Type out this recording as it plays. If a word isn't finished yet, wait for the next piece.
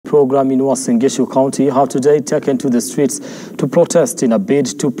program in Uasin, Gishu County have today taken to the streets to protest in a bid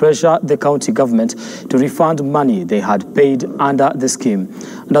to pressure the county government to refund money they had paid under the scheme.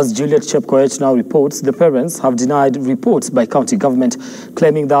 And as Juliet Chepkoech now reports, the parents have denied reports by county government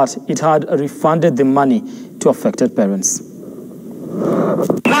claiming that it had refunded the money to affected parents.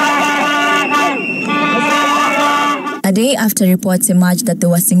 A day after reports emerged that the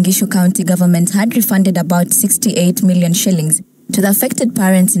Uasin Gishu County government had refunded about 68 million shillings to the affected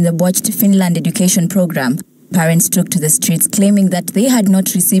parents in the Botched Finland education program, parents took to the streets claiming that they had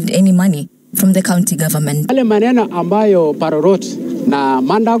not received any money from the county government. Wale maneno ambayo Parorot na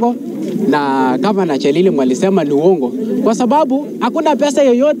Mandago na Governor Chelili walisema ni uongo kwa sababu hakuna pesa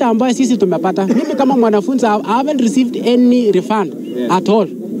yoyote ambayo sisi tumepata. Mimi kama mwanafunzi I haven't received any refund at all.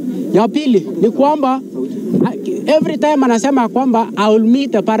 Ya pili ni kwamba every time anasema kwamba I will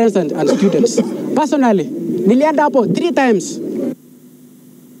meet the parents and students. Personally, nilienda hapo 3 times.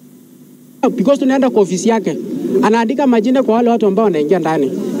 Because tunaenda kwa ofisi yake. Anaandika majina kwa wale watu ambao wanaingia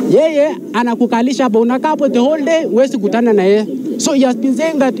ndani. Yeye anakukalisha hapo, unakaa hapo the whole day, huwezi kutana na yeye. So he has been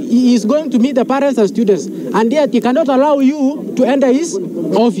saying that he is going to meet the parents and students, and yet he cannot allow you to enter his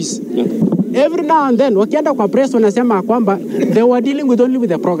office. Every now and then, wakienda kwa press wanasema kwamba they were dealing with only with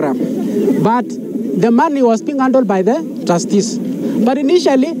the program. But the money was being handled by the trustees. But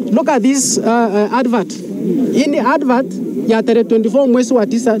initially, look at this advert. In the advert, ya 24 mwezi wa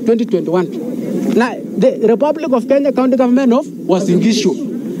 9 2021. Now, the Republic of Kenya County Government of Uasin Gishu.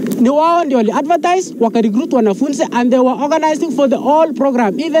 Ni wao ndio wali advertise, wakarecruit wanafunzi, and they were organizing for the all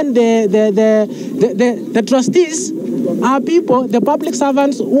program. Even the trustees are people, the public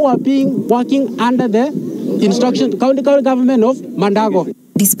servants who are working under the instruction county government of Mandago.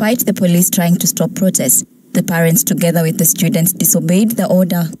 Despite the police trying to stop protests, the parents together with the students disobeyed the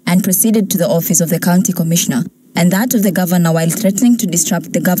order and proceeded to the office of the county commissioner and that of the governor while threatening to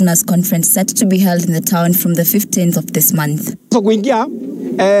disrupt the governor's conference set to be held in the town from the 15th of this month.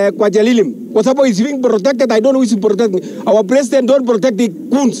 Kwa Jalilim, kwa sababu is being protected, I don't know who is protecting. Our president don't protect the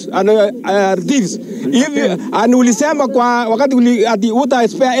goons and thieves. And ulisema kwa wakati ati uta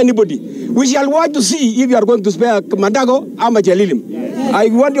spare anybody. We shall watch to see if you are going to spare Mandago ama Jalilim. I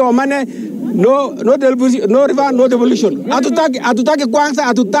want your money, no refund, no devolution. Hatutaki kwanza,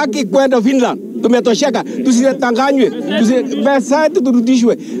 hatutaki kwenda Finland. Tumetosheka, tusitanganywe, pesa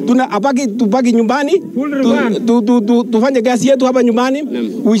turudishwe. Tupaki nyumbani, tufanye kazi yetu hapa nyumbani.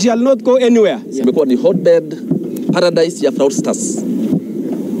 We shall not go anywhere. Imekuwa ni hotbed paradise ya fraudsters.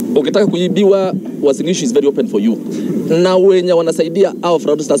 Ukitaka kuibiwa, Uasin Gishu is very open for you. Na wenye wanasaidia our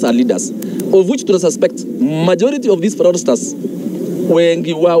fraudsters are leaders, of which to suspect majority of these fraudsters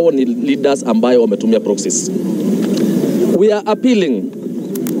wengi wao ni leaders ambayo wametumia proxies. We are appealing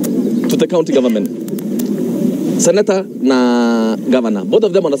to the county government, senator na governor, both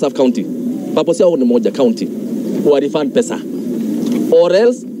of them on the South County. Purpose yao ni moja, county wa refund pesa, or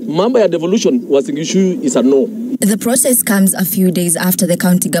else mambo ya devolution Uasin Gishu is a no. The process comes a few days after the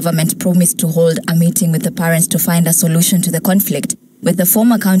county government promised to hold a meeting with the parents to find a solution to the conflict, with the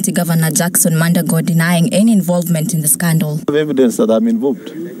former county governor Jackson Mandago denying any involvement in the scandal. I have evidence that I'm involved.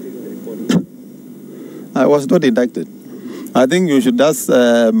 I was not indicted. I think you should ask.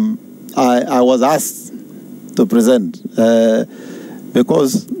 I was asked to present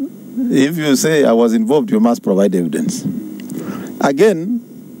because if you say I was involved, you must provide evidence. Again,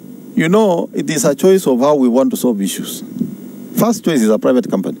 you know, it is a choice of how we want to solve issues. First choice is a private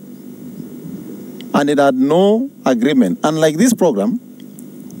company. And it had no agreement. Unlike this program,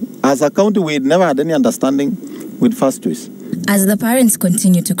 as a county, we never had any understanding with First Choice. As the parents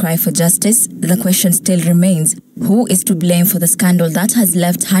continue to cry for justice, the question still remains, who is to blame for the scandal that has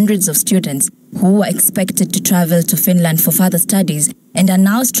left hundreds of students who were expected to travel to Finland for further studies and are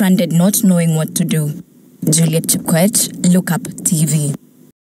now stranded not knowing what to do? Juliet Chepkoech, Look Up TV.